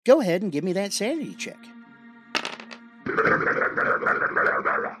Go ahead and give me that sanity check.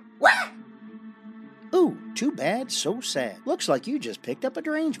 Ooh, too bad, so sad. Looks like you just picked up a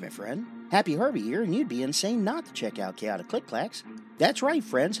derangement, friend. Happy Harvey here, and you'd be insane not to check out Chaotic Click Clacks. That's right,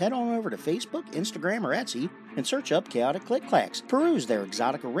 friends. Head on over to Facebook, Instagram, or Etsy and search up Chaotic Click Clacks. Peruse their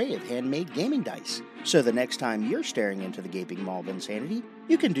exotic array of handmade gaming dice. So the next time you're staring into the gaping maw of insanity,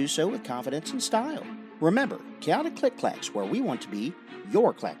 you can do so with confidence and style. Remember, Chaotic Click Clacks, where we want to be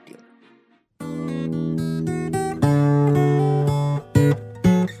your clack dealer.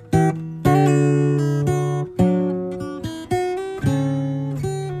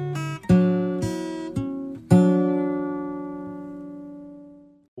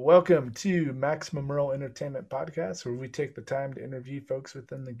 Welcome to Maximum Roll Entertainment Podcast, where we take the time to interview folks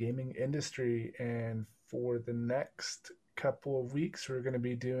within the gaming industry. And for the next couple of weeks, we're going to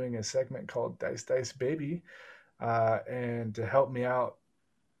be doing a segment called Dice Dice Baby. And to help me out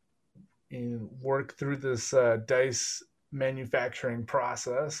and work through this dice manufacturing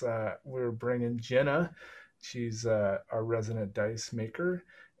process, we're bringing Jenna. She's our resident dice maker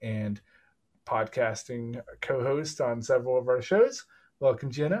and podcasting co-host on several of our shows.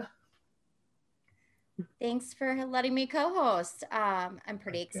 Welcome, Jenna. Thanks for letting me co-host. I'm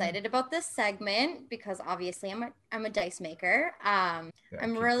pretty excited about this segment because obviously I'm a dice maker. I'm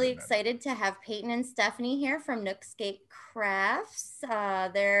really excited to have Peyton and Stephanie here from Nookscape Crafts.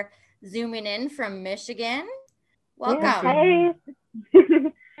 They're zooming in from Michigan. Welcome. Yeah, hey.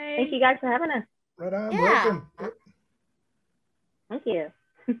 Thank you guys for having us. Right on. Welcome. Thank you.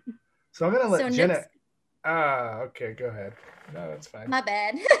 So I'm going to let Jenna... okay, go ahead. No, that's fine. My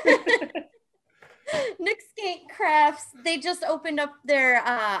bad. Nookscape Crafts, they just opened up their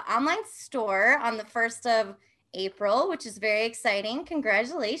online store on the 1st of April, which is very exciting.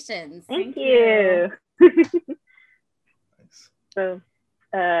 Congratulations. Thank you. Nice. So,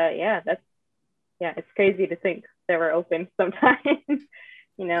 it's crazy to think they were open sometimes. It's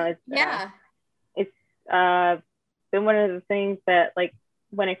been one of the things that, like,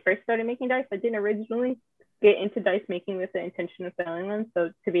 when I first started making dice, I didn't originally get into dice making with the intention of selling them. So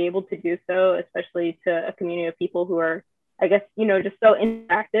to be able to do so, especially to a community of people who are, I guess, just so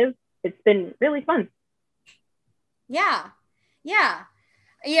interactive, it's been really fun. Yeah.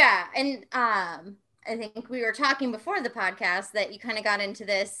 And I think we were talking before the podcast that you kind of got into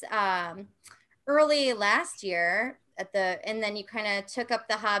this early last year and then you kind of took up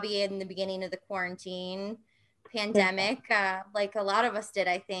the hobby in the beginning of the quarantine pandemic, like a lot of us did,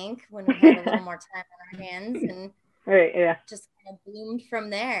 I think, when we had a little more time on our hands, and just kind of bloomed from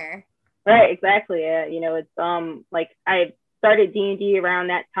there. Right, exactly. It's like I started D&D around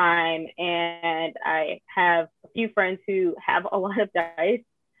that time, and I have a few friends who have a lot of dice,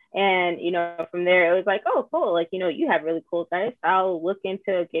 and from there it was like, oh, cool, like you have really cool dice. I'll look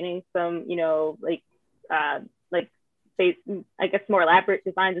into getting some, I guess more elaborate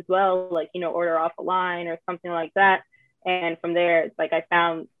designs as well, like, order off a line or something like that. And from there, it's like I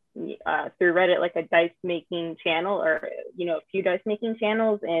found through Reddit, like a dice making channel or, a few dice making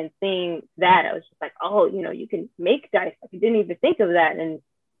channels, and seeing that, I was just like, oh, you can make dice. I didn't even think of that. And,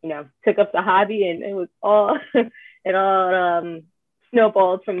 took up the hobby, and it was all, it all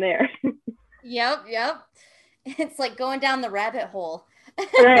snowballed from there. Yep. It's like going down the rabbit hole.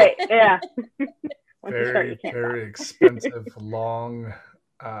 Right, yeah. Very, very expensive, long.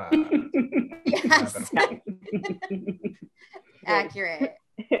 Yes. Accurate.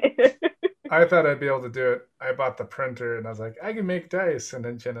 I thought I'd be able to do it. I bought the printer and I was like, I can make dice. And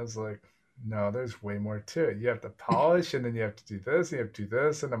then Jenna's like, no, there's way more to it. You have to polish, and then you have to do this, and you have to do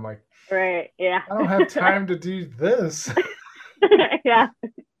this. And I'm like, right, yeah. I don't have time to do this. Yeah.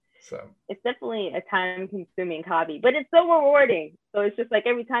 So it's definitely a time-consuming hobby, but it's so rewarding. So it's just like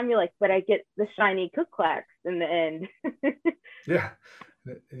every time you're like, but I get the shiny Cook Clacks in the end. Yeah,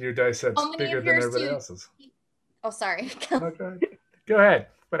 your dice set's bigger than everybody else's. Oh, sorry. Go ahead.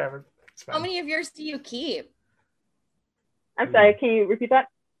 Whatever. It's fine. How many of yours do you keep? I'm sorry. Can you repeat that?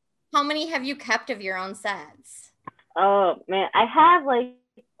 How many have you kept of your own sets? Oh man, I have like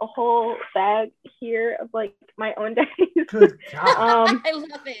a whole bag here of like my own dice. Good God. I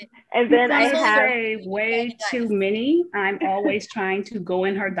love it. And then I have way too many. I'm always trying to go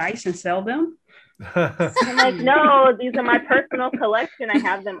in her dice and sell them. I'm like, no, these are my personal collection. I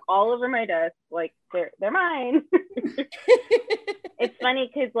have them all over my desk. Like they're mine. It's funny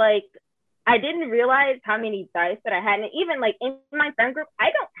because like I didn't realize how many dice that I had. And even like in my friend group,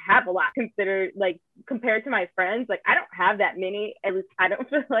 I don't have a lot considered, like compared to my friends. Like I don't have that many. At least I don't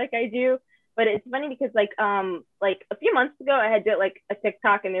feel like I do. But it's funny because like a few months ago I had did like a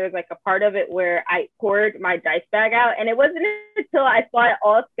TikTok, and there was like a part of it where I poured my dice bag out, and it wasn't until I saw it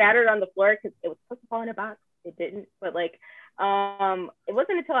all scattered on the floor, because it was supposed to fall in a box. It didn't, but like it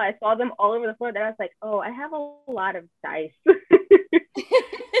wasn't until I saw them all over the floor that I was like, oh, I have a lot of dice.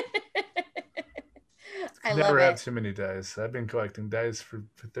 I Never love had it. too many dice. I've been collecting dice for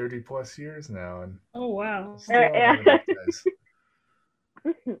 30 plus years now, and Oh wow. still have enough dice.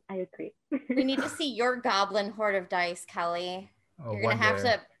 I agree. We need to see your goblin hoard of dice, Kelly. Oh, You're gonna one have day.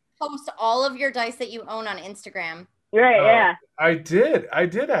 to post all of your dice that you own on Instagram. Right, Oh, yeah. I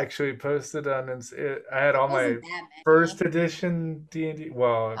did actually post it on. I had all my Wasn't that many. first edition D&D.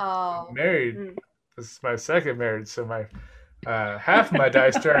 Well, Oh. I'm married. Mm. This is my second marriage, so my half of my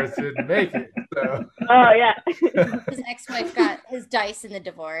dice jars didn't make it. So Oh yeah. His ex-wife got his dice in the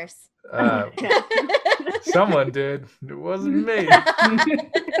divorce. someone did. It wasn't me.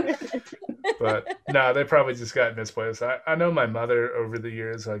 But no, they probably just got misplaced. I know my mother over the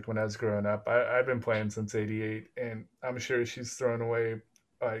years, like when I was growing up, I've been playing since '88, and I'm sure she's thrown away.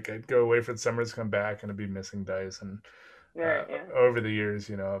 Like I'd go away for the summers, come back, and I'd be missing dice. And Right, yeah. over the years,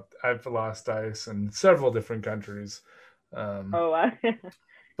 you know, I've lost dice in several different countries. Oh wow.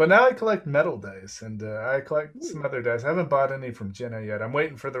 But now I collect metal dice, and I collect some other dice. I haven't bought any from Jenna yet. I'm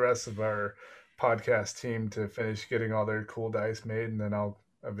waiting for the rest of our podcast team to finish getting all their cool dice made, and then I'll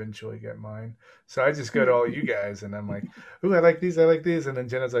eventually get mine. So I just go to all you guys, and I'm like, "Ooh, I like these, and then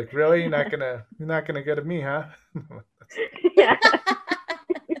Jenna's like, "Really? You're not gonna go to me, huh?" Yeah.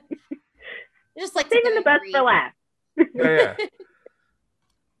 Just like Saving the best for last. Yeah.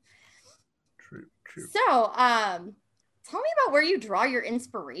 True. So, tell me about where you draw your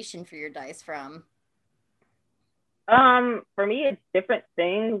inspiration for your dice from. For me, it's different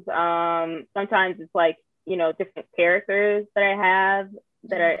things. Sometimes it's like, you know, different characters that I have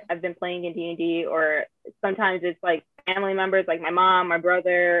that I've been playing in D&D, or sometimes it's like family members, like my mom, my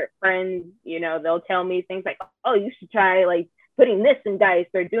brother, friends, you know, they'll tell me things like, oh, you should try like putting this in dice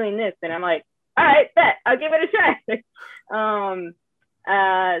or doing this. And I'm like, all right, bet, I'll give it a try.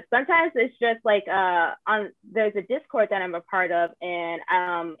 Sometimes it's just like there's a Discord that I'm a part of, and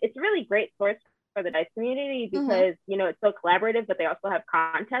it's a really great source for the dice community because you know, it's so collaborative, but they also have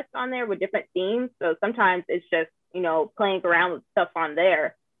contests on there with different themes. So sometimes it's just, you know, playing around with stuff on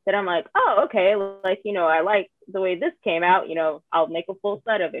there that I'm like, oh, okay, like, you know, I like the way this came out, you know, I'll make a full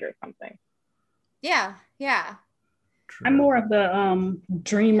set of it or something. Yeah. True. I'm more of the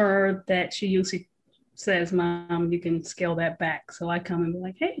dreamer that she usually says, Mom, you can scale that back. So I come and be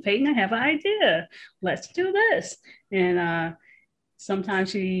like, hey, Peyton, I have an idea. Let's do this. And sometimes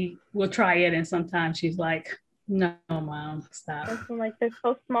she will try it, and sometimes she's like, no, Mom, stop. I'm like, they're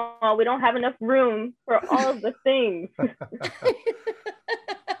so small. We don't have enough room for all of the things.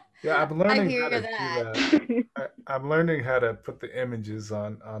 Yeah, I'm learning hear how to that. do that. I'm learning how to put the images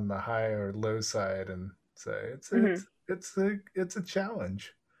on the high or low side, and say it's a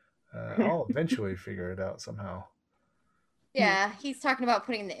challenge. I'll eventually figure it out somehow. Yeah, he's talking about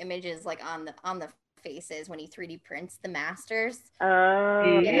putting the images like on the faces when he 3D prints the masters.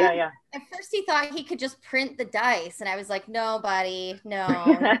 Yeah. At first he thought he could just print the dice, and I was like, no, buddy, no.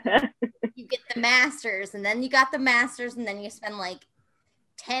 You get the masters, and then you got the masters, and then you spend like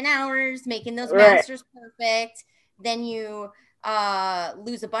 10 hours making those masters perfect. Then you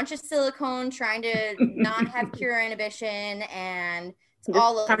lose a bunch of silicone trying to not have cure inhibition, and this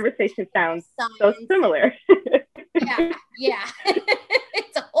all of conversation sounds science. so similar. Yeah.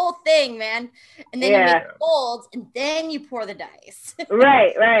 It's a whole thing, man. And then you make molds, and then you pour the dice.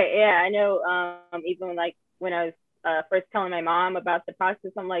 right. Yeah, I know. Even like when I was first telling my mom about the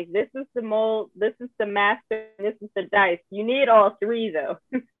process, I'm like, this is the mold, this is the master, this is the dice. You need all three though.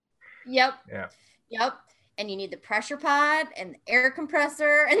 Yep. And you need the pressure pod and the air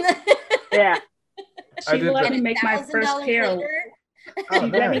compressor and the She let me make my first pair. She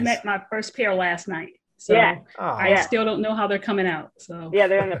let me make my first pair last night. So I still don't know how they're coming out. So yeah,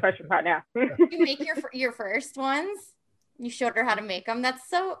 they're in the pressure pot now. You make your first ones. You showed her how to make them. That's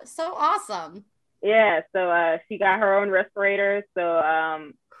so awesome. Yeah. So she got her own respirator.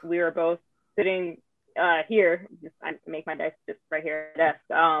 So we were both sitting here. I make my dice just right here at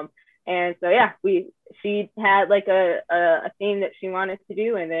the desk. And so she had like a theme that she wanted to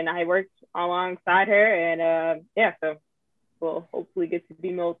do, and then I worked alongside her, and so we'll hopefully get to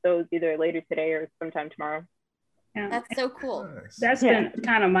demo those either later today or sometime tomorrow. Yeah. That's so cool. Nice. That's been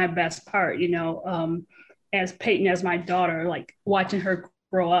kind of my best part, you know, as Peyton, as my daughter, like watching her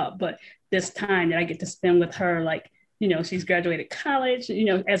grow up. But this time that I get to spend with her, like, you know, she's graduated college, you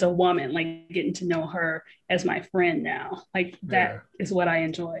know, as a woman, like getting to know her as my friend now, like that is what I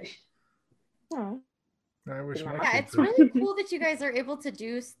enjoy. Oh. I wish my Yeah, kids it's were. really cool that you guys are able to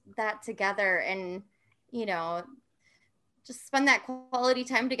do that together and, you know, just spend that quality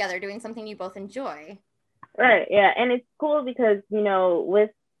time together doing something you both enjoy. Right. Yeah. And it's cool because, you know,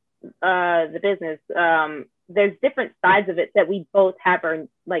 with the business, there's different sides of it that we both have our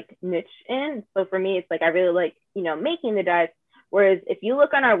like niche in. So for me, it's like I really like, you know, making the dice. Whereas if you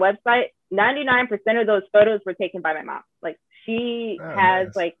look on our website, 99% of those photos were taken by my mom. Like she has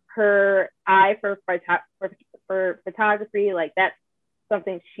nice. like her eye for photography. Like that's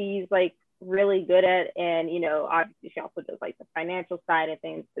something she's like really good at. And, you know, obviously she also does like the financial side of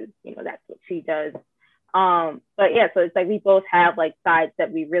things because, you know, that's what she does. But yeah, so it's like we both have like sides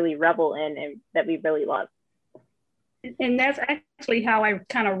that we really revel in and that we really love. And that's actually how I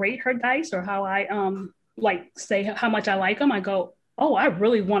kind of rate her dice, or how I like say how much I like them. I go, oh, I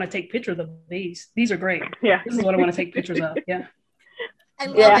really want to take pictures of these. These are great. Yeah. This is what I want to take pictures of. Yeah. I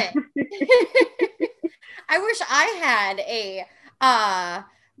love it. I wish I had a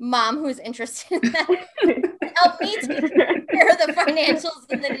mom who's interested in that. Help me take care of the financials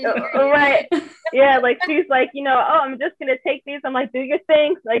and the nitty-gritty. Right. Yeah, like she's like, you know, oh, I'm just gonna take these. I'm like, do your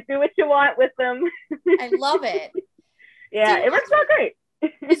thing, like do what you want with them. I love it. Yeah, See, it works out great.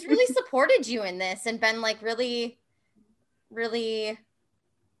 He's really supported you in this and been like really in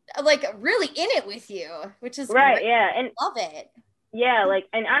it with you, which is right. great. Yeah, and love it. Yeah, like,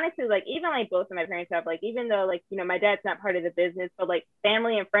 and honestly, like, even like both of my parents have, like, even though, like, you know, my dad's not part of the business, but like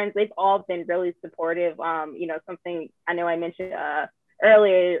family and friends, they've all been really supportive. You know, something I know I mentioned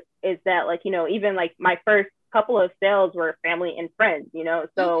earlier is that, like, you know, even like my first couple of sales were family and friends, you know,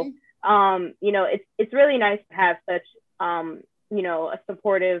 so you know, it's really nice to have such you know, a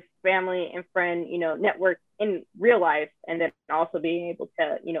supportive family and friend, you know, network in real life, and then also being able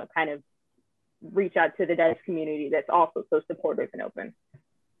to, you know, kind of reach out to the dice community that's also so supportive and open.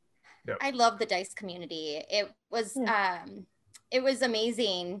 Yep. I love the dice community. It was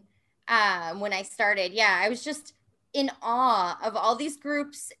amazing when I started. Yeah, I was just in awe of all these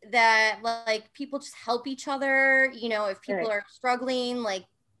groups that like people just help each other. You know, if people are struggling, like,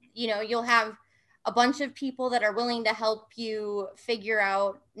 you know, you'll have a bunch of people that are willing to help you figure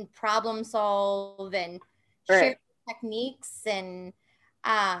out and problem solve and share techniques, and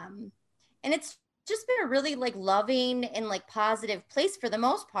it's just been a really like loving and like positive place for the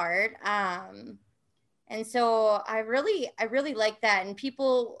most part. And so I really like that. And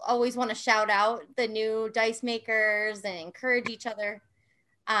people always want to shout out the new dice makers and encourage each other.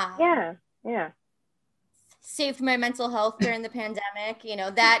 Yeah. Saved my mental health during the pandemic, you know,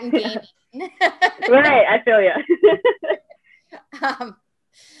 that and gaming. Right, I feel you.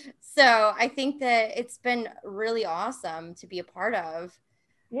 So I think that it's been really awesome to be a part of.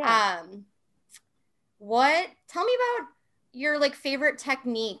 Yeah. Tell me about your like favorite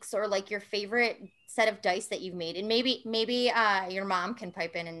techniques or like your favorite set of dice that you've made, and maybe your mom can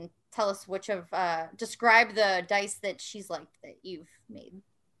pipe in and tell us which of describe the dice that she's liked that you've made.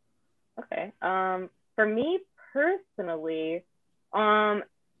 Okay. For me personally,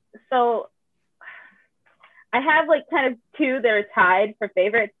 so I have like kind of two that are tied for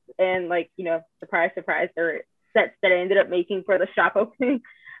favorites, and like, you know, surprise, they're sets that I ended up making for the shop opening.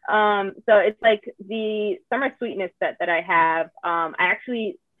 So it's like the Summer Sweetness set that I have. I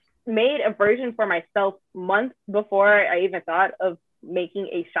actually made a version for myself months before I even thought of making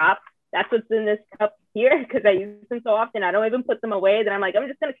a shop. That's what's in this cup here, because I use them so often. I don't even put them away. Then I'm like, I'm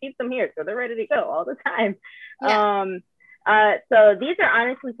just gonna keep them here, so they're ready to go all the time. Yeah. So these are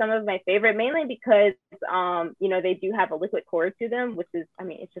honestly some of my favorite, mainly because you know, they do have a liquid core to them, which is, I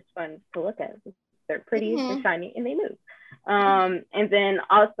mean, it's just fun to look at. They're pretty, they're shiny, and they move. And then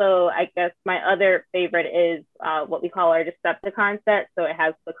also, I guess my other favorite is what we call our Decepticon set. So it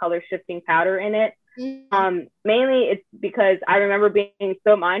has the color shifting powder in it. Mainly it's because I remember being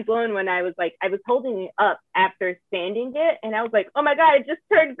so mind blown when I was holding it up after sanding it, and I was like, oh my God, it just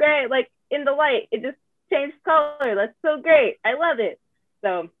turned gray, like in the light, it just changed color. That's so great. I love it.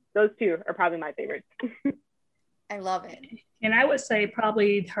 So those two are probably my favorites. I love it. And I would say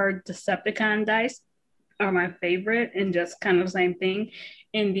probably her Decepticon dice are my favorite, and just kind of the same thing.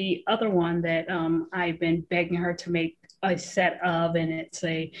 And the other one that I've been begging her to make a set of, and it's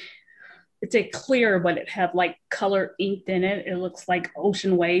a clear, but it have like color inked in it. It looks like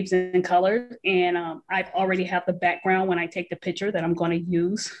ocean waves in color. And I've already have the background when I take the picture that I'm going to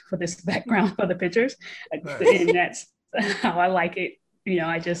use for this background for the pictures. And that's how I like it. You know,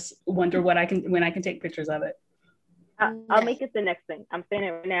 I just wonder when I can take pictures of it. I'll make it the next thing. I'm saying it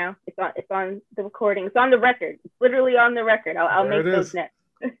right now. It's on the recording. It's on the record. It's literally on the record. I'll make those next.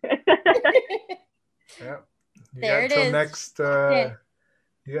 Yeah. There it is. Next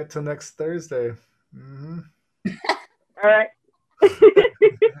You got till next Thursday. Mm-hmm. All right.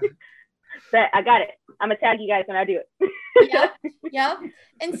 I got it. I'm gonna tag you guys when I do it. Yep.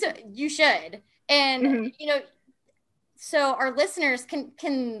 And so you should. And so our listeners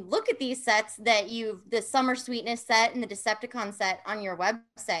can look at these sets that the Summer Sweetness set and the Decepticon set on your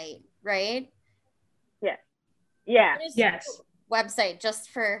website, right? Yeah. Yes. Website just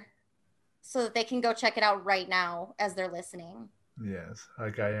so that they can go check it out right now as they're listening. Yes,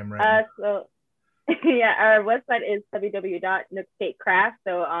 like I am right now. So yeah, our website is www.nookscapecraft.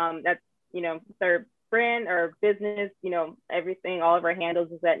 So that's their brand or business, everything, all of our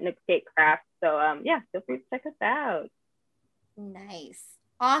handles is at Nookscape Craft. So yeah, feel free to check us out. Nice.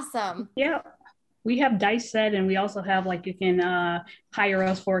 Awesome. Yeah. We have dice set, and we also have you can hire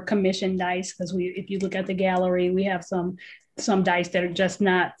us for commission dice, because if you look at the gallery, we have some dice that are just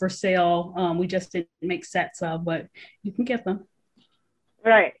not for sale. We just didn't make sets of, but you can get them.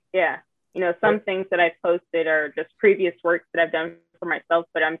 Right. Yeah. Some things that I've posted are just previous works that I've done for myself,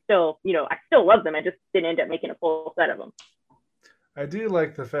 but I'm still, I still love them. I just didn't end up making a full set of them. I do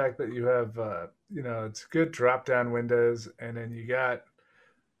like the fact that you have, it's good drop-down windows, and then you got,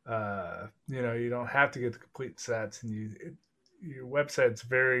 you don't have to get the complete sets, and your website's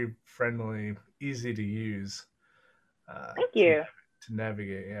very friendly, easy to use. Thank you. To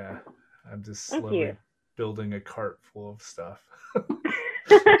navigate, yeah. I'm just slowly building a cart full of stuff.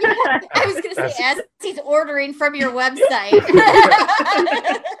 I was going to say, as he's ordering from your website.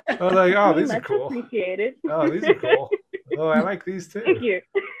 I was like, oh, these are cool. Appreciated. Oh, these are cool. Oh, I like these too. Thank you.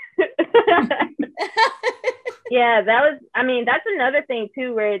 Yeah, that's another thing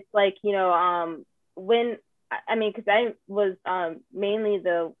too, where it's because I was mainly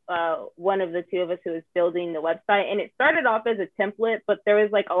the one of the two of us who was building the website, and it started off as a template, but there was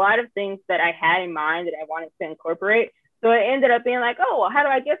a lot of things that I had in mind that I wanted to incorporate. So it ended up being oh, well, how do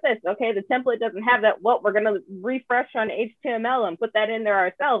I get this? Okay, the template doesn't have that. Well, we're gonna refresh on HTML and put that in there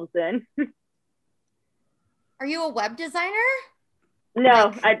ourselves then. Are you a web designer?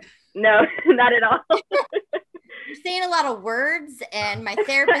 No, no, not at all. You're saying a lot of words, and my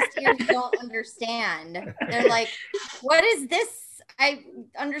therapist here don't understand. They're like, what is this? I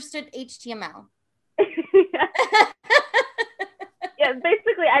understood HTML. Yeah,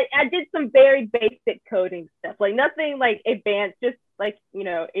 basically, I did some very basic coding stuff, nothing advanced, just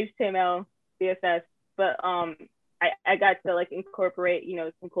HTML, CSS. But I got to incorporate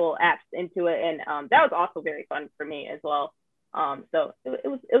some cool apps into it, and that was also very fun for me as well. So it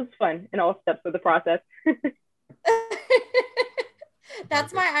was fun in all steps of the process.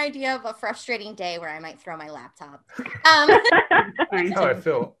 That's my idea of a frustrating day where I might throw my laptop. That's how I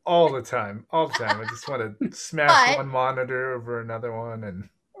feel all the time. I just want to smash one monitor over another one, and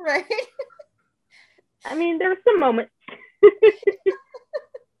right. There were some moments.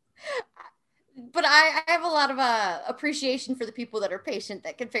 But I have a lot of appreciation for the people that are patient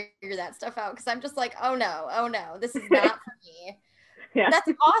that can figure that stuff out, because I'm just oh no, this is not for me. Yeah.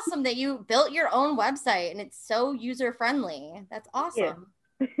 That's awesome that you built your own website and it's so user friendly. That's awesome.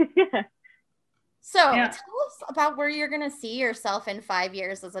 Yeah. So tell us about where you're going to see yourself in 5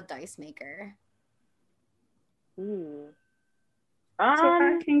 years as a dice maker. So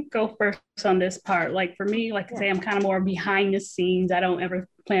I can go first on this part. For me, I say, I'm kind of more behind the scenes. I don't ever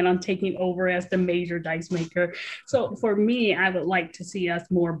plan on taking over as the major dice maker. So for me, I would like to see us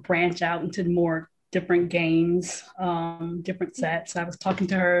more branch out into more different games, different sets. I was talking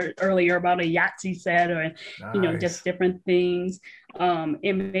to her earlier about a Yahtzee set, or just different things, and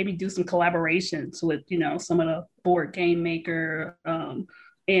maybe do some collaborations with some of the board game maker,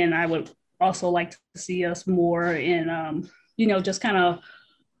 and I would also like to see us more in just kind of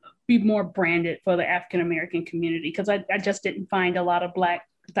be more branded for the African American community, because I just didn't find a lot of Black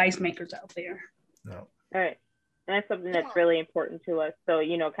dice makers out there. No. All right. And that's something that's really important to us. So,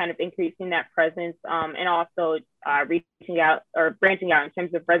 kind of increasing that presence, and also reaching out or branching out in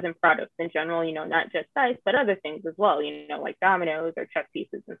terms of resin products in general, not just dice, but other things as well, like dominoes or chess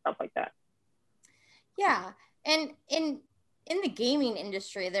pieces and stuff like that. Yeah. And in the gaming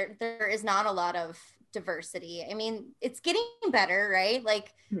industry, there is not a lot of diversity. It's getting better, right?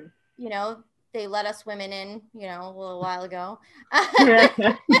 They let us women in, a little while ago.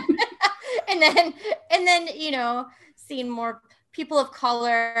 And then, seeing more people of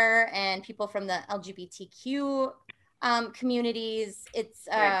color and people from the LGBTQ communities, it's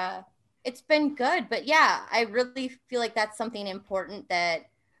been good. But yeah, I really feel like that's something important, that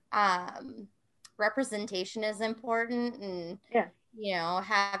representation is important, and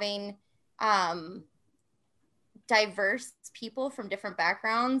having diverse people from different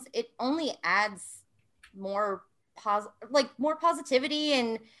backgrounds, it only adds more more positivity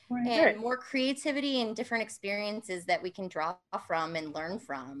and Right. more creativity and different experiences that we can draw from and learn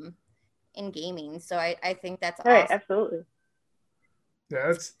from in gaming. So I think that's Right, awesome. absolutely. Yeah,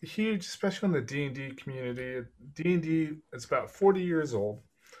 it's huge, especially in the D&D community. D&D is about 40 years old,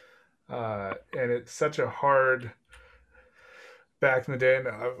 and it's such a hard back in the day. And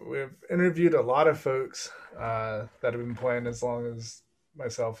we've interviewed a lot of folks that have been playing as long as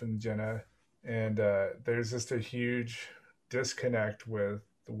myself and Jenna, and there's just a huge disconnect with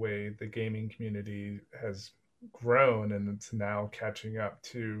the way the gaming community has grown, and it's now catching up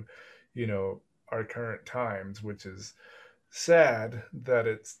to, our current times, which is sad that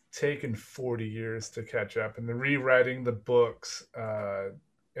it's taken 40 years to catch up, and the rewriting the books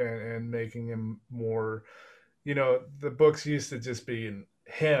and making them more, the books used to just be in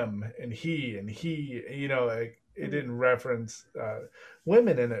him and he, like it didn't reference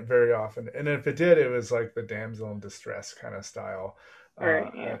women in it very often, and if it did, it was like the damsel in distress kind of style.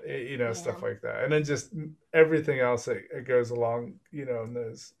 Right, yeah. Stuff like that, and then just everything else that it goes along, in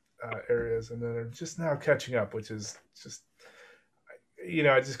those areas, and then they're just now catching up, which is just,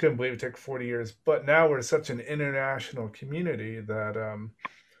 I just couldn't believe it took 40 years. But now we're such an international community that,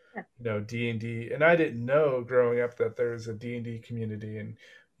 D&D, and I didn't know growing up that there's a D&D community in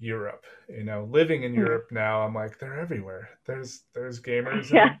Europe. Living in Europe now, I'm like, they're everywhere. There's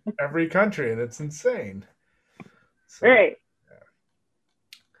gamers in every country, and it's insane. So, right.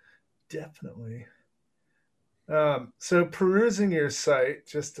 yeah, definitely. So perusing your site,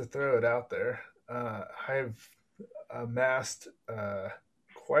 just to throw it out there, I've amassed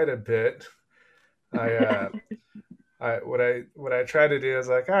quite a bit. What I try to do is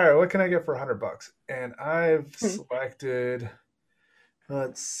like, all right, what can I get for $100? And I've selected,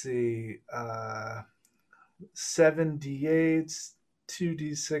 let's see, 7 D8s, 2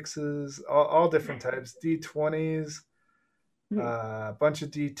 D6s, all different types, D20s, a bunch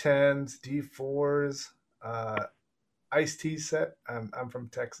of D10s, D4s, iced tea set. I'm from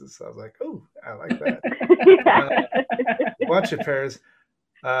Texas, so I was like, oh, I like that. A bunch of pairs.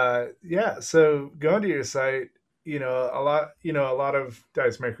 So going to your site, a lot of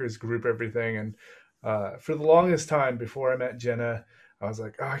dice makers group everything, and for the longest time before I met Jenna, I was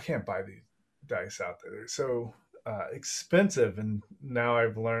like, oh, I can't buy these dice out there. They're so expensive, and now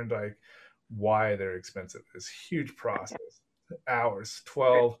I've learned like why they're expensive. It's a huge process, hours,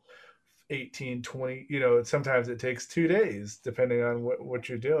 12, 18, 20, sometimes it takes 2 days depending on what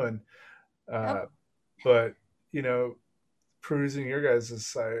you're doing. But perusing your guys'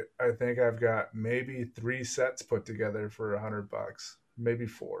 site, I think I've got maybe 3 sets put together for $100, maybe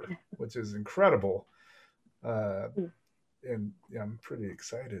 4, which is incredible. And yeah, I'm pretty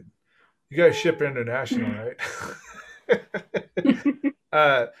excited. You guys ship international, right?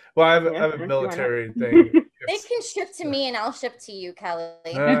 Well, I have a military thing. They can ship to me, and I'll ship to you, Kelly.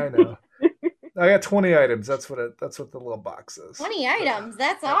 I know. I got 20 items. That's what the little box is. 20 items.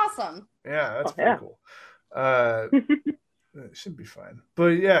 That's awesome. Yeah, that's pretty cool. It should be fine.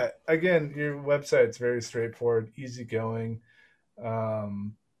 But yeah, again, your website's very straightforward, easygoing.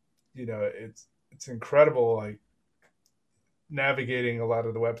 It's incredible. Like navigating a lot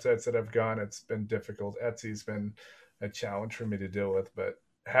of the websites that I've gone, it's been difficult. Etsy's been a challenge for me to deal with, but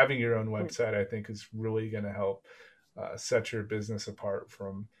having your own website, I think, is really going to help set your business apart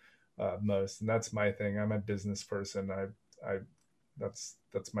from most. And that's my thing. I'm a business person.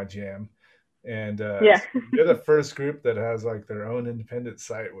 That's my jam. And you're the first group that has like their own independent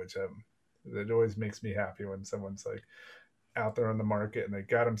site, which it always makes me happy when someone's like out there on the market and they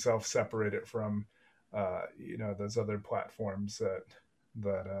got themselves separated from those other platforms that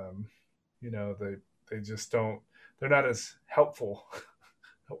they just don't, they're not as helpful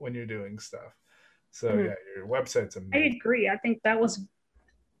when you're doing stuff. So yeah, your website's amazing. I agree. I think that was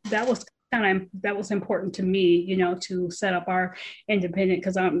important to me, to set up our independent,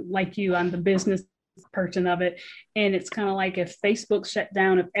 because I'm like you, I'm the business person of it. And it's kind of like if Facebook shut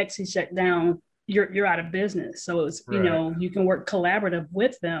down, if Etsy shut down, you're out of business. So it's, Right. You can work collaborative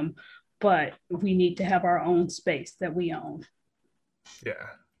with them, but we need to have our own space that we own. Yeah.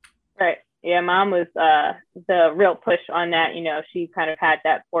 Right. Yeah, Mom was the real push on that. She kind of had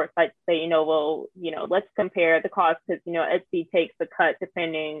that foresight to say, let's compare the cost, because, Etsy takes a cut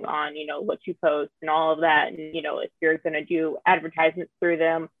depending on, what you post and all of that. And, if you're going to do advertisements through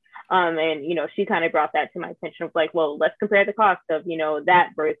them. And, she kind of brought that to my attention of like, well, let's compare the cost of,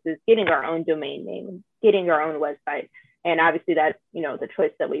 that versus getting our own domain name, getting our own website. And obviously that's, the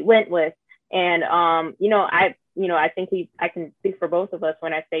choice that we went with. And, I think I can speak for both of us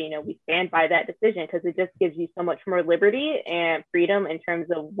when I say, we stand by that decision, because it just gives you so much more liberty and freedom in terms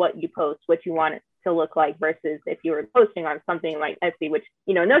of what you post, what you want it to look like, versus if you were posting on something like Etsy, which,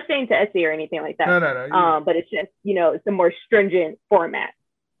 no shame to Etsy or anything like that. No. But it's just, it's a more stringent format.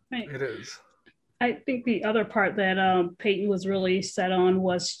 Right. It is. I think the other part that Peyton was really set on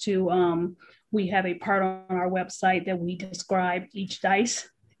was to, we have a part on our website that we describe each dice,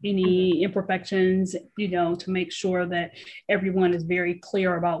 any imperfections, to make sure that everyone is very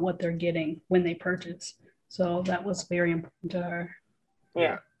clear about what they're getting when they purchase. So that was very important to her.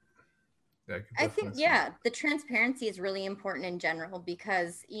 Yeah. I think, the transparency is really important in general,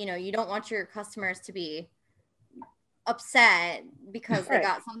 because, you don't want your customers to be upset because they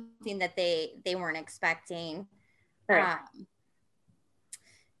got something that they weren't expecting. Right.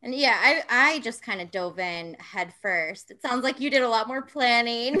 And I just kind of dove in head first. It sounds like you did a lot more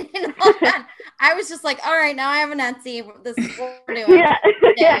planning and all that. I was just like, all right, now I have an Etsy. This is what we're doing.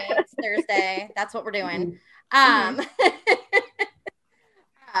 Today. It's Thursday. That's what we're doing. And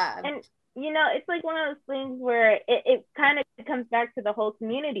it's like one of those things where it kind of comes back to the whole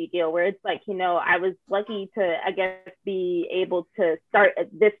community deal, where it's like, I was lucky to, I guess, be able to start at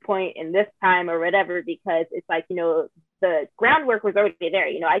this point in this time or whatever, because it's like, the groundwork was already there.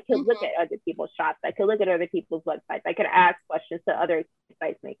 I could look at other people's shops. I could look at other people's websites. I could ask questions to other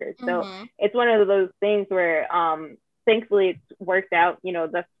site makers. So it's one of those things where, thankfully it's worked out,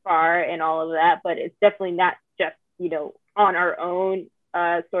 thus far and all of that, but it's definitely not just, on our own,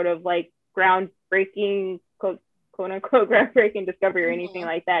 sort of like groundbreaking, quote unquote, groundbreaking discovery or anything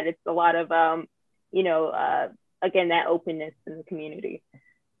like that. It's a lot of, again, that openness in the community.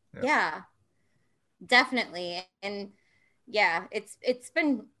 Yeah, definitely. And it's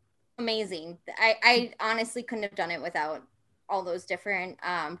been amazing. I honestly couldn't have done it without all those different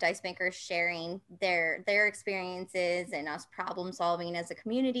dice makers sharing their experiences and us problem solving as a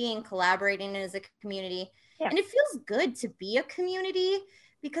community and collaborating as a community. Yeah. And it feels good to be a community,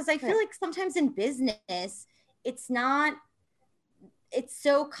 because I feel like sometimes in business, it's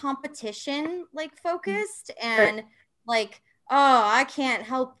so competition like focused and like, oh, I can't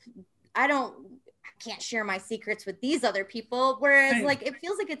share my secrets with these other people. Whereas like, it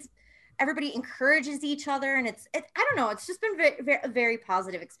feels like everybody encourages each other, and I don't know, it's just been a very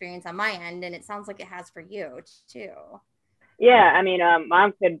positive experience on my end. And it sounds like it has for you too. Yeah. I mean,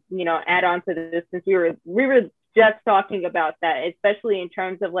 Mom could, add on to this, since we were just talking about that, especially in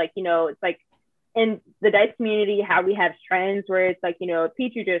terms of like, it's like in the dice community, how we have trends where it's like,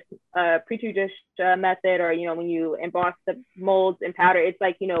 petri dish method, or, when you emboss the molds and powder, it's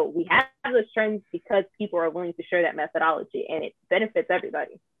like, we have those trends because people are willing to share that methodology, and it benefits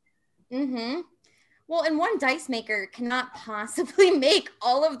everybody. Well, and one dice maker cannot possibly make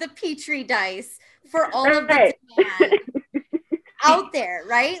all of the Petri dice for all of the demand out there,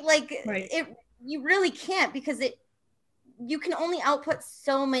 right? Like you really can't, because you can only output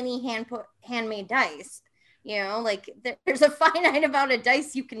so many handmade dice, like there's a finite amount of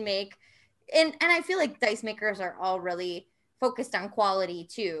dice you can make. And I feel like dice makers are all really focused on quality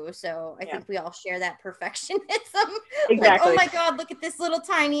too. So I think we all share that perfectionism. Exactly. Like, oh my God, look at this little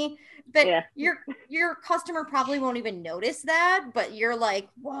tiny, but your customer probably won't even notice that, but you're like,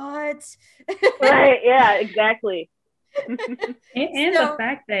 what? Right. Yeah, exactly. and the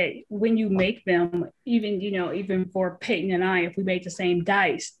fact that when you make them, even for Peyton and I, if we made the same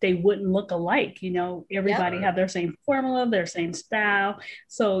dice, they wouldn't look alike. Everybody have their same formula, their same style.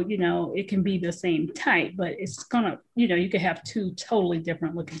 So, it can be the same type, but it's gonna, you could have two totally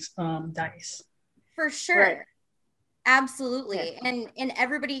different looking dice. For sure. Absolutely. And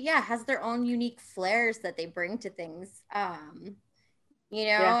everybody, has their own unique flares that they bring to things.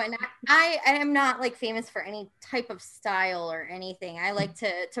 And I am not like famous for any type of style or anything. I like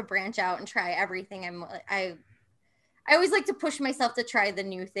to branch out and try everything. I always like to push myself to try the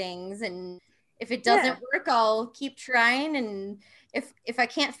new things, and if it doesn't work, I'll keep trying. And if I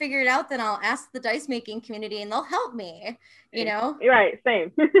can't figure it out, then I'll ask the dice making community and they'll help me, Right.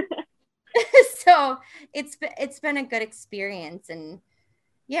 Same. So it's been a good experience. And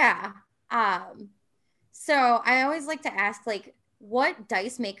so I always like to ask, like, what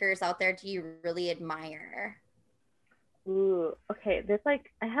dice makers out there do you really admire? Ooh, okay. There's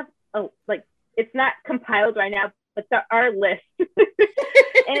like, it's not compiled right now, but there are lists.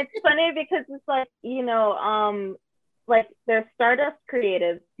 And it's funny because it's like, like there's Stardust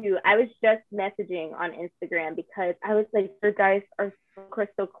Creatives who I was just messaging on Instagram, because I was like, your dice are so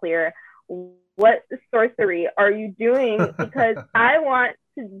crystal clear. What sorcery are you doing? Because I want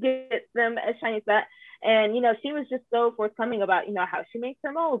to get them as shiny as that. And, you know, she was just so forthcoming about, you know, how she makes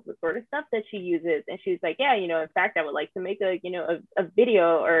her molds, what sort of stuff that she uses. And she was like, yeah, you know, in fact, I would like to make a, you know, a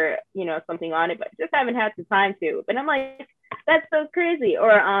video or, you know, something on it, but just haven't had the time to. But I'm like, that's so crazy.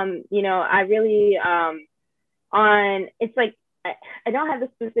 Or, you know, I really, it's like, I don't have the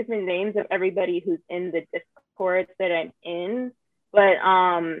specific names of everybody who's in the Discord that I'm in, but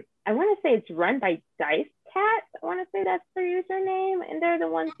I want to say it's run by Dice Cat. I want to say that's their username, and they're the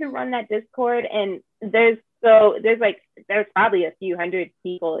ones who run that Discord. And there's probably a few hundred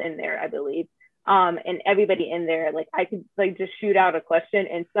people in there, I believe. And everybody in there, like I could like just shoot out a question,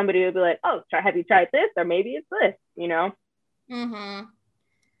 and somebody would be like, "Oh, have you tried this?" Or maybe it's this, you know. Mm-hmm.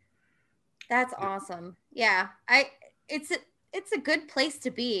 That's awesome. Yeah, it's a good place to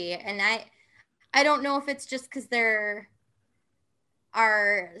be, and I don't know if it's just because there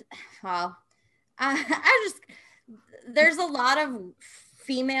are, well, there's a lot of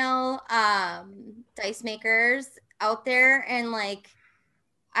female dice makers out there, and like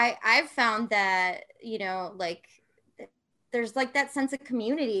I've found that, you know, like there's like that sense of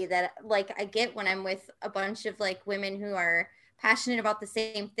community that like I get when I'm with a bunch of like women who are passionate about the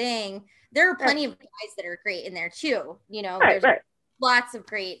same thing. There are plenty of guys that are great in there too, you know. There's lots of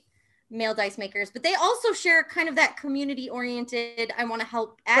great male dice makers, but they also share kind of that community oriented, I want to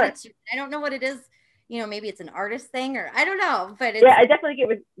help attitude. I don't know what it is, you know, maybe it's an artist thing, or I don't know, but it's, yeah, I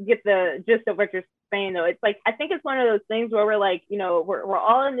definitely get the gist of what you're saying though. It's like, I think it's one of those things where we're like, you know, we're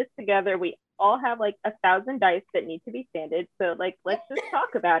all in this together. We all have like 1,000 dice that need to be sanded. So like, let's just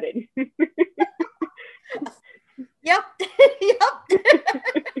talk about it. Yep.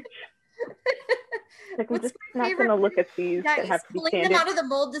 Like, I'm just not going to look at these that have to be pulling sanded. them out of the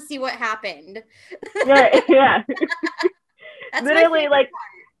mold to see what happened. Right, yeah. That's literally like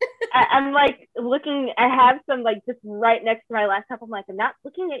I'm like looking, I have some like just right next to my laptop. I'm like, I'm not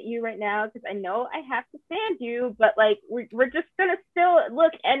looking at you right now because I know I have to sand you, but like we're just gonna still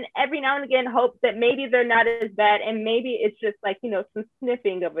look and every now and again hope that maybe they're not as bad, and maybe it's just like, you know, some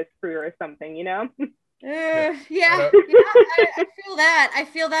sniffing of a screw or something, you know. I feel that. I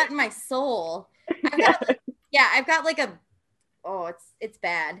feel that in my soul. I've got like it's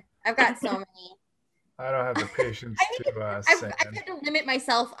bad. I've got so many. I don't have the patience to sand. I've had to limit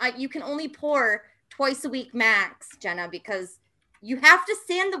myself. You can only pour twice a week max, Jenna, because you have to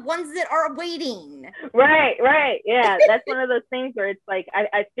sand the ones that are waiting. Right. Yeah, that's one of those things where it's like,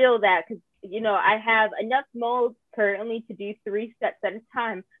 I feel that because, you know, I have enough molds currently to do 3 sets at a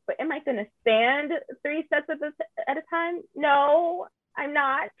time, but am I going to sand 3 sets at a time? No, I'm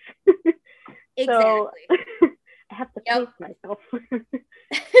not. Exactly. So I have to pace myself.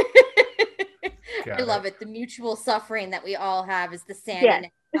 I love it. The mutual suffering that we all have is the sanding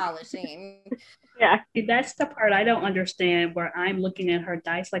and polishing. Yeah. That's the part I don't understand, where I'm looking at her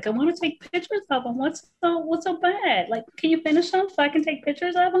dice like, I want to take pictures of them. What's so bad? Like, can you finish them so I can take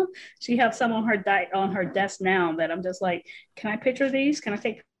pictures of them? She has some on her desk now that I'm just like, can I picture these? Can I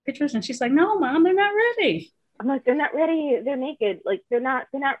take pictures? And she's like, no, Mom, they're not ready. I'm like, they're not ready. They're naked. Like they're not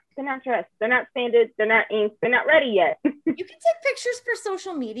dressed. They're not sanded. They're not inked. They're not ready yet. You can take pictures for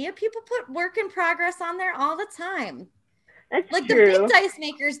social media. People put work in progress on there all the time. That's like true. The big dice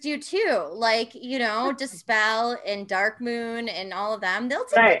makers do too. Like, you know, Dispel and Dark Moon and all of them. They'll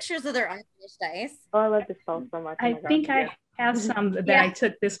take pictures of their unfinished dice. Oh, I love Dispel so much. I think I have some that I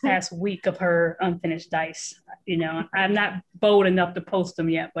took this past week of her unfinished dice. You know, I'm not bold enough to post them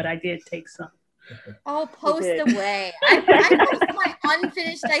yet, but I did take some. Oh, post away. I posted my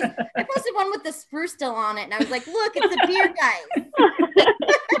unfinished dice. I posted one with the spruce still on it, and I was like, look, it's a beer dice.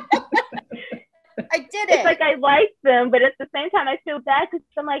 I did it. It's like I like them, but at the same time, I feel bad because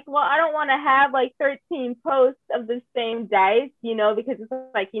I'm like, well, I don't want to have like 13 posts of the same dice, you know, because it's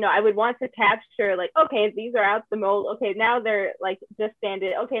like, you know, I would want to capture like, okay, these are out the mold. Okay, now they're like just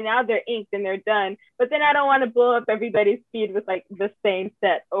sanded. Okay, now they're inked and they're done. But then I don't want to blow up everybody's feed with like the same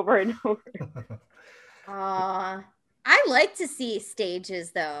set over and over. I like to see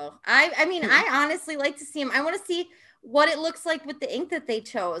stages though. I mean, I honestly like to see them. I want to see what it looks like with the ink that they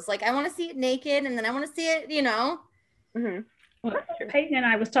chose. Like, I want to see it naked, and then I want to see it, you know. Mm-hmm. Well, Peyton and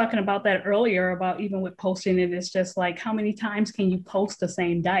I was talking about that earlier, about even with posting it, it's just like, how many times can you post the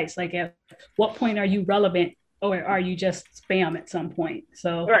same dice? Like, at what point are you relevant, or are you just spam at some point?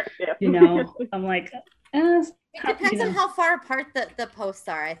 So, you know, I'm like, it depends on how far apart the posts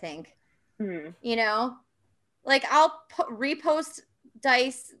are, I think. Mm-hmm. You know, like I'll repost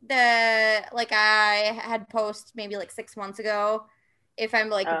dice that like I had post maybe like 6 months ago if I'm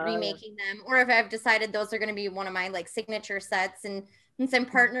like remaking them, or if I've decided those are going to be one of my like signature sets. And since I'm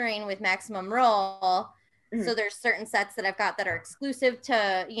partnering with Maximum Roll, So there's certain sets that I've got that are exclusive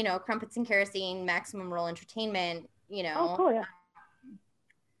to, you know, Crumpets and Kerosene, Maximum Roll Entertainment, you know, Oh, cool, yeah.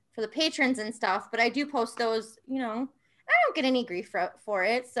 for the patrons and stuff. But I do post those, you know, I don't get any grief for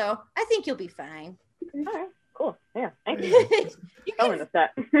it. So I think you'll be fine. All right, cool. Yeah, thank you. You Telling can us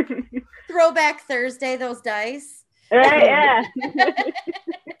that. Throwback Thursday, those dice. Right, yeah.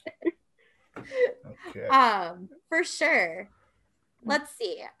 Okay. For sure. Let's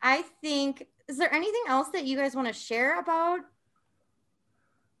see. I think, is there anything else that you guys want to share about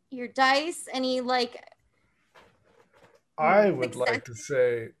your dice? Any like I would success- like to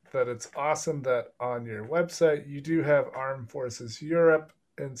say that it's awesome that on your website you do have Armed Forces Europe,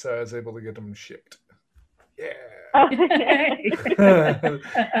 and so I was able to get them shipped. Yeah. Thank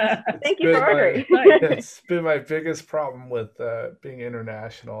you for ordering. It's been my biggest problem with being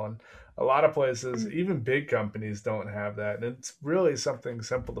international, and a lot of places, even big companies, don't have that. And it's really something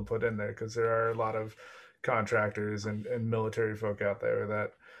simple to put in there because there are a lot of contractors and military folk out there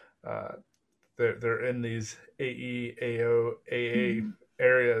that they're in these AE, AO, AA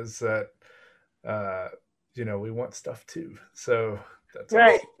areas that you know, we want stuff too. So that's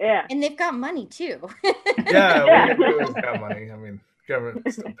Right, awesome. yeah. and they've got money too. Yeah, we always got money. I mean,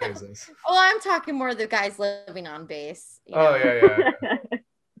 government still pays us. Well, I'm talking more of the guys living on base. You Oh know? yeah.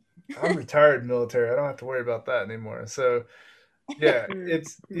 I'm retired military. I don't have to worry about that anymore. So yeah,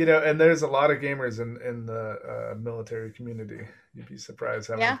 it's, you know, and there's a lot of gamers in the military community. You'd be surprised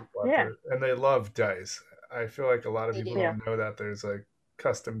how many people out there, and they love dice. I feel like a lot of people don't know that there's like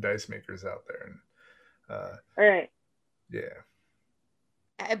custom dice makers out there, and Right. yeah.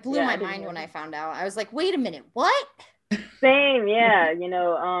 It blew my mind when I found out. I was like, wait a minute, what? Same, yeah. You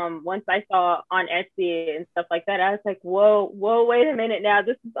know, once I saw on Etsy and stuff like that, I was like, whoa, wait a minute now.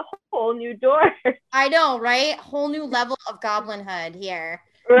 This is a whole new door. I know, right? Whole new level of goblinhood here.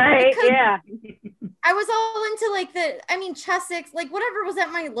 Right, Because yeah. I was all into Chessex, like whatever was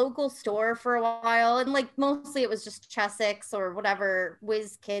at my local store for a while. And like mostly it was just Chessex or whatever,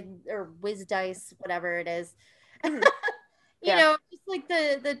 Whiz Kid or Whiz Dice, whatever it is. You know, just like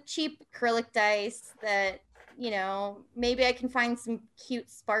the cheap acrylic dice that, you know, maybe I can find some cute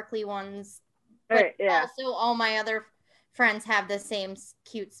sparkly ones. But also all my other friends have the same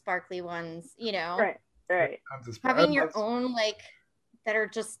cute sparkly ones, you know. Right. Having your own like that are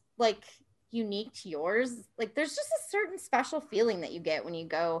just like unique to yours. Like there's just a certain special feeling that you get when you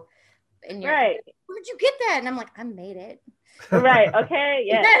go and you're like, where'd you get that? And I'm like, I made it. Right. Okay.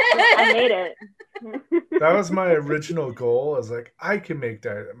 Yeah. I made it. That was my original goal. I was like, I can make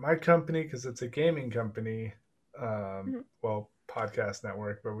dice. My company, because it's a gaming company, well, podcast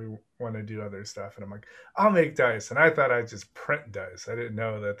network, but we want to do other stuff. And I'm like, I'll make dice. And I thought I'd just print dice. I didn't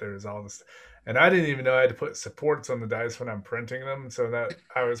know that there was all this. And I didn't even know I had to put supports on the dice when I'm printing them. So that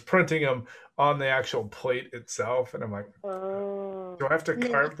I was printing them on the actual plate itself. And I'm like, do I have to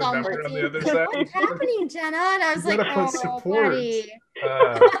carve the number on the other side? What's happening, Jenna? And I was like, oh, buddy.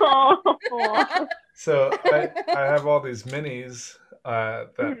 So I have all these minis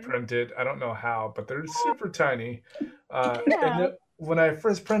that printed. I don't know how, but they're super tiny. And when I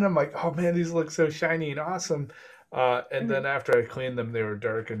first printed them, I'm like, oh man, these look so shiny and awesome. And then after I cleaned them, they were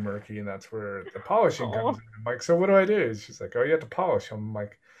dark and murky, and that's where the polishing comes in. I'm like, so what do I do? She's like, oh, you have to polish them. I'm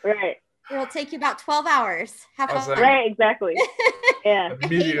like, right. It'll take you about 12 hours. Have fun. Like, right, exactly. Yeah.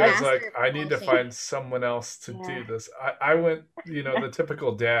 Immediately, I was like, I need to find someone else to do this. I went, you know, the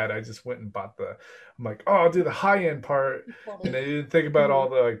typical dad. I just went and bought I'm like, oh, I'll do the high end part, and I didn't think about all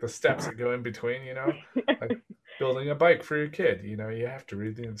the steps that go in between. You know, like building a bike for your kid. You know, you have to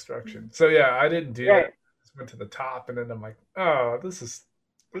read the instructions. So yeah, I didn't do that. I just went to the top, and then I'm like, oh, this is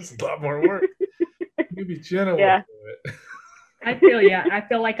a lot more work. Maybe Jenna will do it. I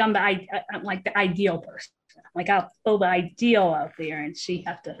feel like I'm like the ideal person. Like I'll throw the ideal out there, and she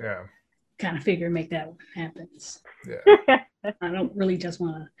have to kind of make that happen. Yeah. I don't really just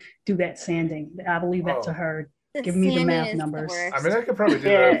want to do that sanding. I will leave that to her. Give me the math numbers. I mean, I could probably do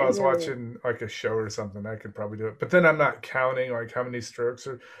that if I was watching like a show or something. I could probably do it, but then I'm not counting like how many strokes.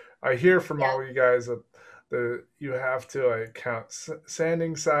 Or I hear from all you guys that you have to like count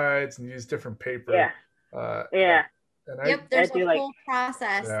sanding sides and use different paper. And there's a whole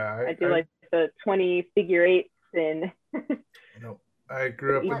process. Yeah, I do like the 20 figure eights and. I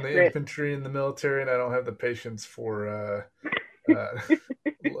grew up in the infantry in the military, and I don't have the patience for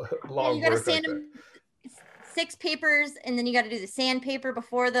long you gotta work sand like them 6 papers, and then you got to do the sandpaper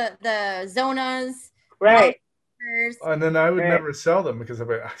before the zonas. Right. And then I would never sell them because I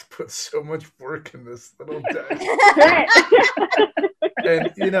put so much work in this little dice.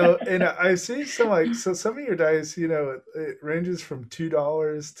 And you know, and I see some of your dice, you know, it ranges from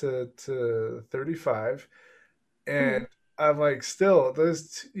 $2 to $35, And I'm like, still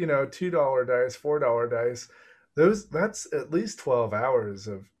those, $2 dice, $4 dice, that's at least 12 hours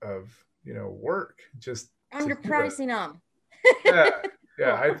of work just to do that. Underpricing them. Yeah.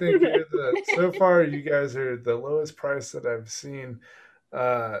 Yeah. I think so far you guys are the lowest price that I've seen.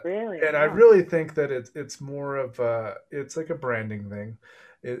 Really? And I Wow. really think that it's more of it's like a branding thing.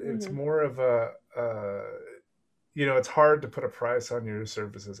 It's Mhm. more of it's hard to put a price on your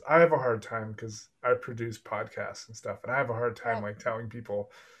services. I have a hard time because I produce podcasts and stuff, and I have a hard time Yep. like telling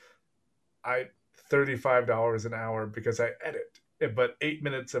people I $35 an hour because I edit. But 8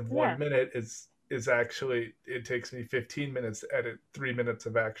 minutes of Yeah. 1 minute is actually, it takes me 15 minutes to edit 3 minutes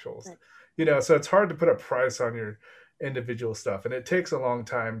of actuals. Right. So it's hard to put a price on your individual stuff, and it takes a long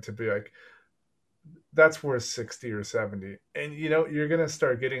time to be like, that's worth 60 or 70. And you're going to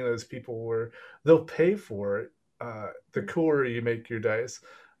start getting those people where they'll pay for it. The cooler you make your dice.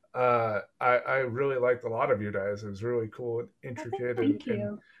 I really liked a lot of your dice. It was really cool and intricate, Thank and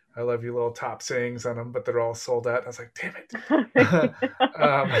you. I love your little top sayings on them, but they're all sold out. I was like, damn it.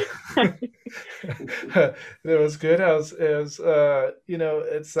 It was good. It's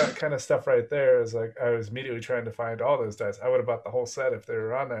that kind of stuff right there. Is like, I was immediately trying to find all those dice. I would have bought the whole set if they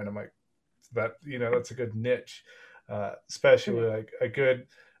were on there. And I'm like, that's a good niche, especially like a good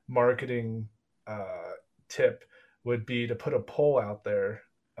marketing tip would be to put a poll out there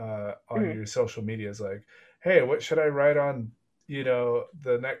on your social medias, like, hey, what should I write on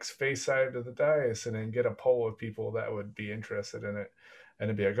the next face side of the dice, and then get a poll of people that would be interested in it, and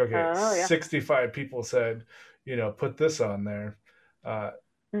it'd be like, okay, Oh, yeah. 65 people said put this on there.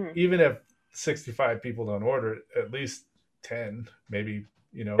 Mhm. Even if 65 people don't order it, at least 10, maybe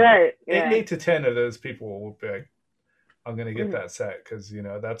Right. Yeah. 8 to 10 of those people will be like, I'm going to get Mhm. that set, because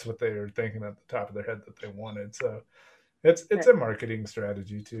that's what they were thinking at the top of their head that they wanted. So it's Right. a marketing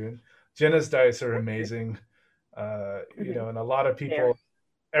strategy too. And Jenna's dice are amazing. And a lot of Yeah. people,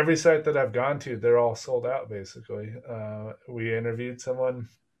 every site that I've gone to, they're all sold out basically. We interviewed someone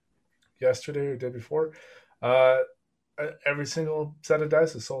yesterday or day before. Every single set of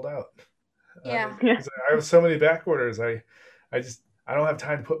dice is sold out. Yeah. Yeah. 'Cause I have so many back orders. I don't have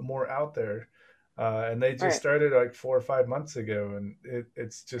time to put more out there. And they just Right. started like 4 or 5 months ago, and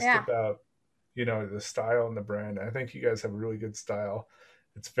it's just Yeah. about the style and the brand. I think you guys have a really good style.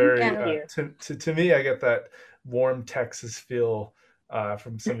 It's very Yeah. Thank you. to me, I get that warm Texas feel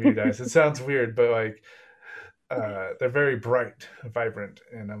from some of you guys. It sounds weird, but like they're very bright, vibrant,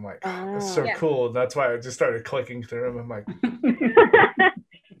 and I'm like, oh, that's so Oh. Yeah. cool. And that's why I just started clicking through them. I'm like,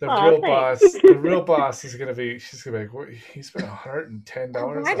 the Aw, real thanks. boss, the real boss is gonna be. She's gonna be like, what, he spent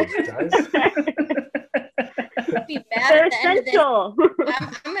 $110 Why on his dice. Be mad They're at the end of this. essential.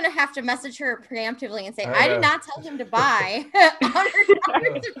 I'm gonna have to message her preemptively and say, I I know. did not tell him to buy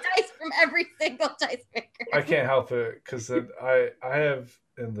 $100 of dice from every single dice maker. I can't help it, because I have,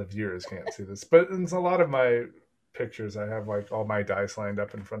 and the viewers can't see this, but in a lot of my pictures, I have like all my dice lined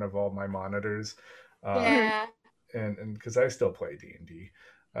up in front of all my monitors, Yeah. and because I still play D&D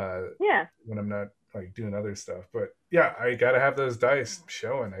Yeah. when I'm not like doing other stuff. But yeah, I gotta have those dice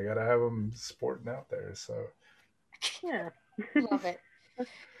showing. I gotta have them sporting out there. So Yeah. Love it.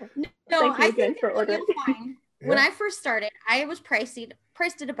 No, Thank you I again think for that ordering. you'll find when Yeah. I first started, I was priced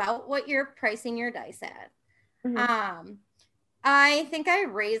it about what you're pricing your dice at. Mhm. I think I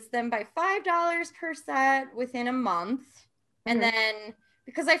raised them by $5 per set within a month. And Mhm. then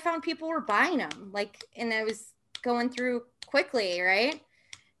because I found people were buying them, like, and I was going through quickly, right?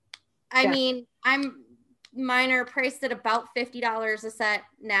 I Yeah. mean, mine are priced at about $50 a set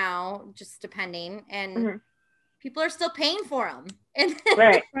now, just depending, and Mhm. people are still paying for them. And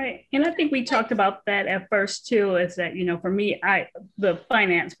Right. Right. And I think we talked about that at first too, is that, for me, the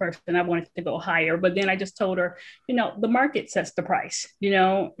finance person, I wanted to go higher, but then I just told her, the market sets the price,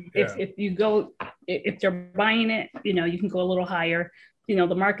 Yeah. if you go, if they're buying it, you can go a little higher,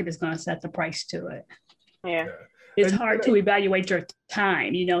 the market is going to set the price to it. Yeah. Yeah. It's And- hard to evaluate your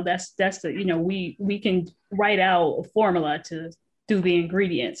time. That's the, we can write out a formula to do the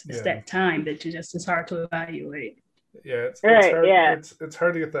ingredients. It's Yeah. that time that it's hard to evaluate. Yeah, it's Right, hard. yeah. It's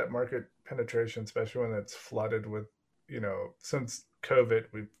hard to get that market penetration, especially when it's flooded with, since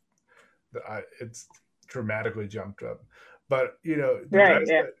COVID, it's dramatically jumped up. But Right,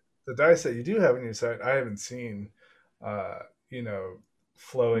 yeah. the dice that you do have on your site, I haven't seen,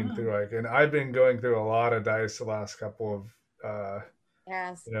 flowing Wow. through, like, and I've been going through a lot of dice the last couple of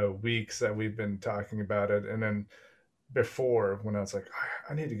yes. weeks that we've been talking about it, and then before, when I was like,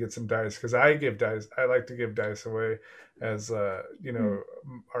 I need to get some dice, because I like to give dice away as our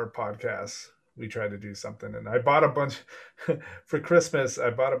podcasts we tried to do something. And I bought a bunch for Christmas.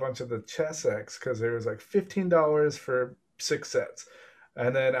 I bought a bunch of the Chessex because there was like $15 for 6 sets.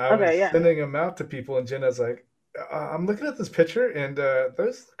 And then I was sending them out to people, and Jenna's like, I'm looking at this picture, and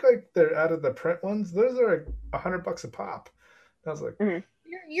those look like they're out of the print ones. Those are like $100 a pop. I was like,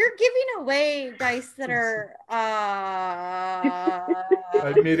 You're giving away dice that are.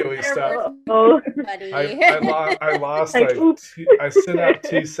 I immediately stopped. I lost like I sent out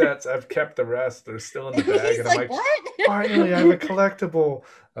 2 sets. I've kept the rest. They're still in the bag, and I'm like, what? Finally, I have a collectible.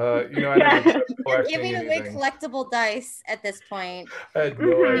 I never You're giving away collectible dice at this point. I had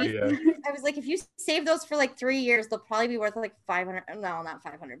no idea. I was like, if you save those for like 3 years, they'll probably be worth like $500. No, not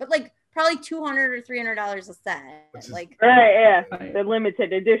 $500, but like probably $200 or $300 a set. Like right, the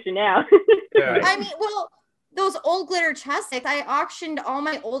limited edition now. I mean, well, those old glitter Chessex, I auctioned all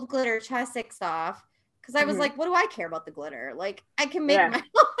my old glitter Chessex off because I was like, what do I care about the glitter? Like, I can make my own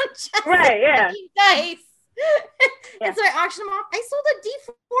Chessex dice. And so I auctioned them off. I sold a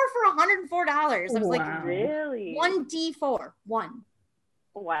D4 for $104. I was like, really? 1 D4. One.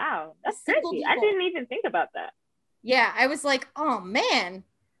 Wow. That's crazy. I didn't even think about that. Yeah. I was like, oh man,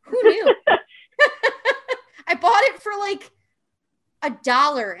 who knew? I bought it for like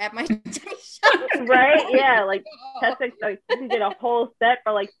 $1 at my dice shop. Right? Yeah. Like, Chessex, like, you can get a whole set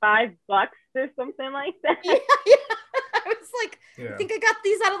for like $5 or something like that. Yeah. I was like, I think I got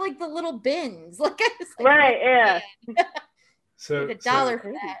these out of like the little bins. Like, I was like, right, So like $1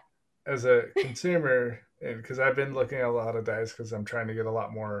 for that. As a consumer, and because I've been looking at a lot of dice because I'm trying to get a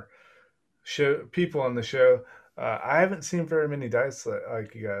lot more people on the show. I haven't seen very many dice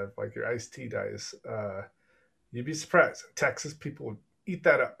like you got, like your iced tea dice. You'd be surprised. Texas people would eat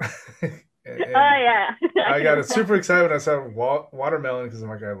that up. and I got super excited when I saw watermelon because I'm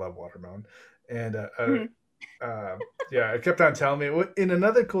like, I love watermelon. And I kept on telling me. And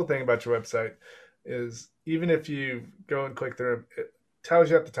another cool thing about your website is even if you go and click through, it tells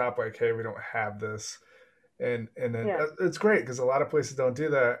you at the top like, hey, we don't have this. And then it's great because a lot of places don't do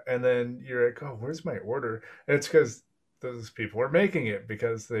that. And then you're like, oh, where's my order? And it's because those people are making it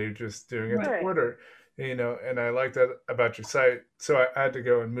because they're just doing it to order, and I like that about your site. So I had to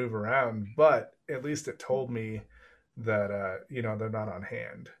go and move around, but at least it told me that, they're not on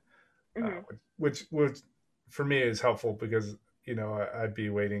hand, which for me is helpful because, I'd be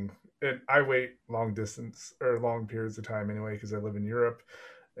waiting, and I wait long distance or long periods of time anyway, because I live in Europe.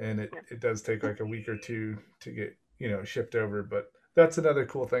 And it does take like a week or two to get, shipped over. But that's another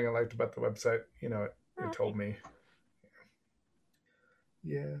cool thing I liked about the website. It told me.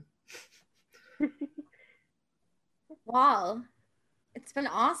 Yeah. Wow. It's been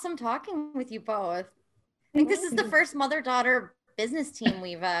awesome talking with you both. I think this is the first mother-daughter business team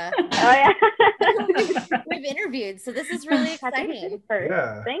we've we've interviewed. So this is really exciting.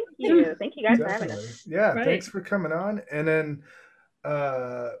 Yeah. Thank you. Thank you guys for having us. Yeah. Right. Thanks for coming on. And then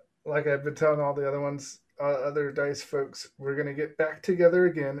like I've been telling all the other ones, other dice folks, we're going to get back together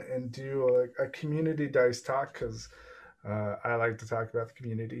again and do a community dice talk because I like to talk about the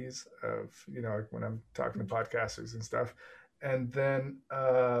communities of, like when I'm talking to podcasters and stuff. And then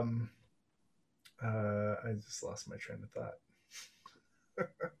I just lost my train of thought.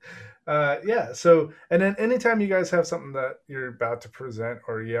 So, and then anytime you guys have something that you're about to present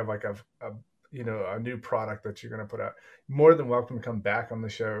or you have like a new product that you're going to put out, more than welcome to come back on the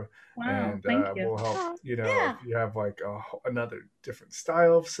show. Wow, and thank you. We'll help, if you have like another different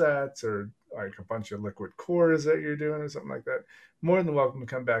style of sets or like a bunch of liquid cores that you're doing or something like that, more than welcome to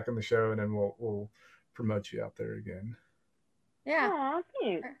come back on the show, and then we'll promote you out there again. Yeah.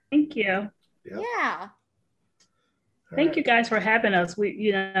 Thank you. Yeah. Thank you guys for having us.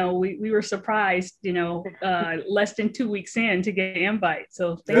 We were surprised, less than 2 weeks in to get an invite.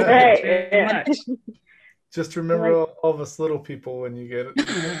 So thank you very much. Just remember all of us little people when you get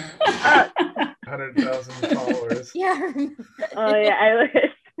 100,000 followers. Yeah. Oh yeah.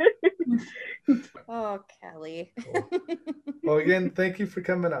 Oh, Kelly. Cool. Well, again, thank you for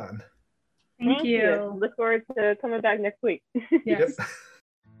coming on. Thank you. Look forward to coming back next week. Yes. Yep.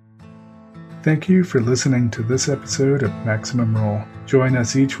 Thank you for listening to this episode of Maximum Roll. Join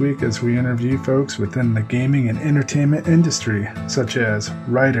us each week as we interview folks within the gaming and entertainment industry, such as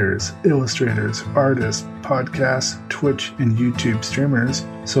writers, illustrators, artists, podcasts, Twitch and YouTube streamers,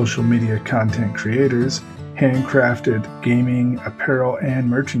 social media content creators, handcrafted gaming, apparel and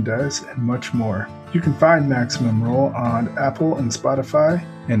merchandise, and much more. You can find Maximum Roll on Apple and Spotify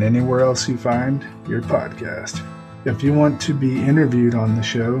and anywhere else you find your podcast. If you want to be interviewed on the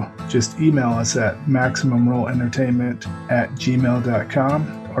show, just email us at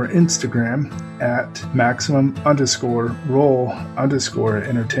maximumroll@gmail.com or Instagram at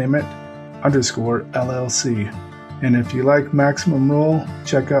maximum_roll_entertainment. _LLC. And if you like Maximum Roll,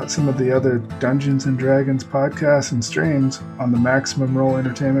 check out some of the other Dungeons & Dragons podcasts and streams on the Maximum Roll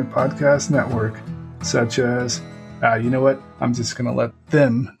Entertainment Podcast Network, such as, you know what? I'm just going to let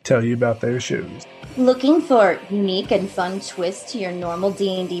them tell you about their shows. Looking for unique and fun twists to your normal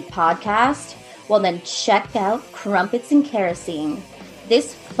D&D podcast? Well, then check out Crumpets and Kerosene.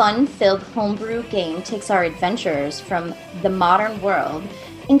 This fun-filled homebrew game takes our adventurers from the modern world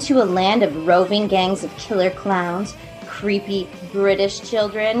into a land of roving gangs of killer clowns, creepy British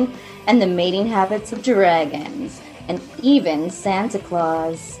children, and the mating habits of dragons, and even Santa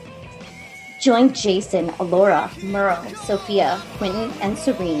Claus. Join Jason, Alora, Merle, Sophia, Quentin, and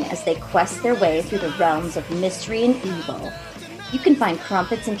Serene as they quest their way through the realms of mystery and evil. You can find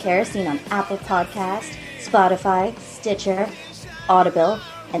Crumpets and Kerosene on Apple Podcasts, Spotify, Stitcher, Audible,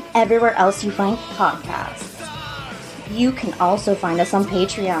 and everywhere else you find podcasts. You can also find us on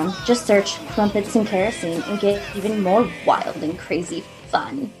Patreon. Just search Crumpets and Kerosene and get even more wild and crazy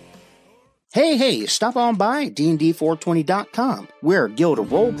fun. Hey, stop on by D&D420.com. We're a guild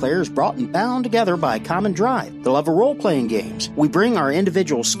of role players brought and bound together by a common drive, the love of role-playing games. We bring our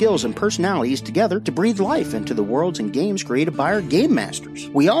individual skills and personalities together to breathe life into the worlds and games created by our game masters.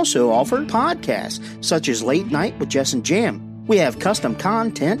 We also offer podcasts, such as Late Night with Jess and Jam. We have custom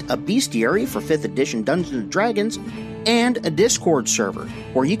content, a bestiary for 5th edition Dungeons & Dragons, and a Discord server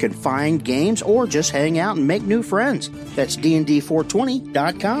where you can find games or just hang out and make new friends. That's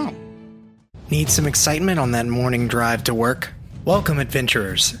D&D420.com. Need some excitement on that morning drive to work? Welcome,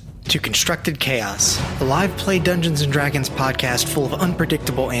 adventurers, to Constructed Chaos, a live play Dungeons & Dragons podcast full of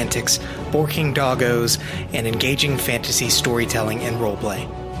unpredictable antics, borking doggos, and engaging fantasy storytelling and roleplay.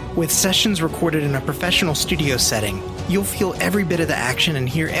 With sessions recorded in a professional studio setting, you'll feel every bit of the action and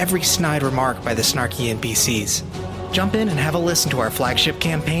hear every snide remark by the snarky NPCs. Jump in and have a listen to our flagship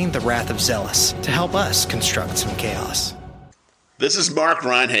campaign, The Wrath of Zealous, to help us construct some chaos. This is Mark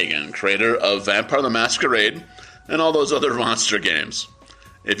Reinhagen, creator of Vampire the Masquerade and all those other monster games.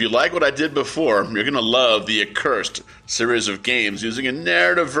 If you like what I did before, you're going to love the Accursed series of games using a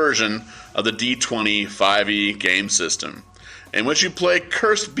narrative version of the D20 5e game system, in which you play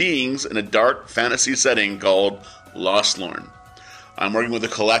cursed beings in a dark fantasy setting called Lostlorn. I'm working with a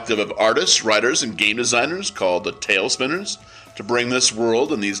collective of artists, writers, and game designers called the Tailspinners to bring this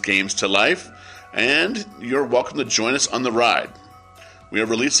world and these games to life, and you're welcome to join us on the ride. We are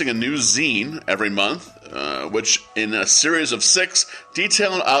releasing a new zine every month, which in a series of 6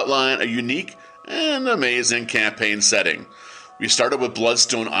 detail and outline a unique and amazing campaign setting. We started with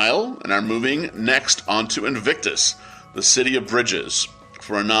Bloodstone Isle and are moving next onto Invictus, the City of Bridges.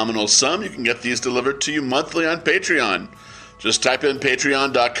 For a nominal sum, you can get these delivered to you monthly on Patreon. Just type in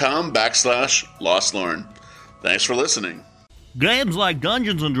patreon.com/Lostlorn. Thanks for listening. Games like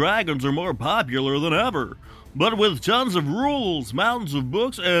Dungeons & Dragons are more popular than ever. But with tons of rules, mountains of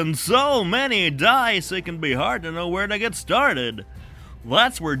books, and so many dice, it can be hard to know where to get started.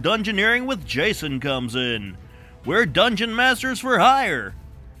 That's where Dungeoneering with Jason comes in. We're Dungeon Masters for hire.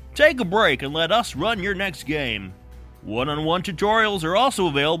 Take a break and let us run your next game. One-on-one tutorials are also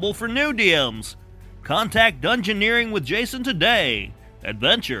available for new DMs. Contact Dungeoneering with Jason today.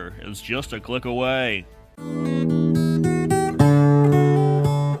 Adventure is just a click away.